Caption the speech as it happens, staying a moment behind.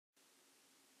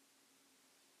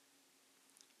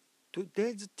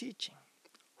Today's teaching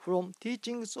from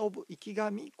Teachings of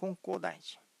Ikigami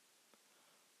Konko-daijin.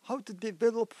 How to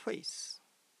develop faith.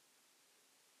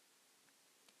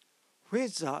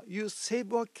 Whether you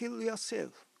save or kill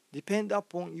yourself depends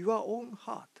upon your own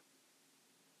heart.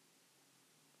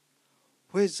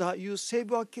 Whether you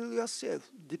save or kill yourself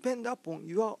depends upon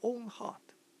your own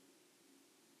heart.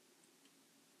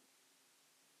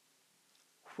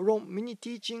 From Mini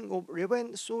Teaching of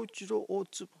Reverend Soichiro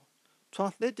Otsubo,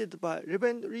 translated by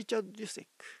Reverend Richard Dusek.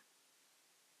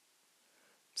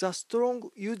 The strong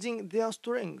using their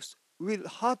strength will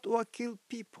hurt or kill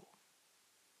people.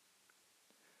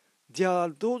 There are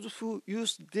those who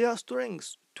use their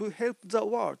strength to help the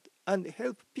world and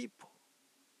help people.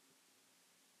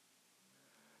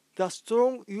 The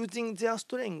strong using their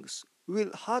strength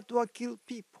will hurt or kill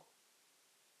people.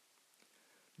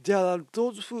 There are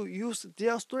those who use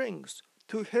their strength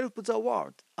to help the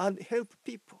world and help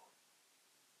people.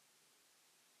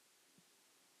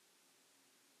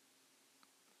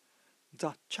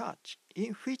 The church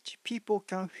in which people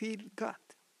can feel God.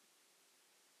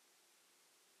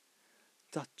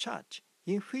 The church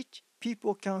in which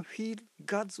people can feel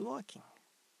God's working.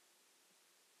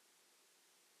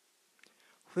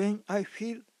 When I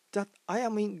feel that I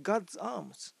am in God's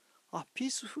arms, a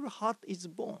peaceful heart is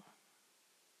born.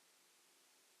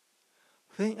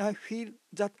 When I feel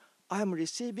that I am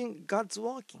receiving God's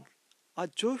working, a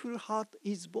joyful heart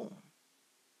is born.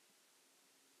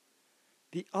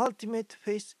 The ultimate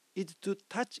faith is to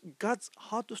touch God's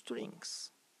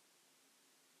heartstrings.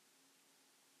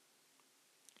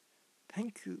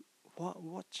 Thank you for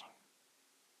watching.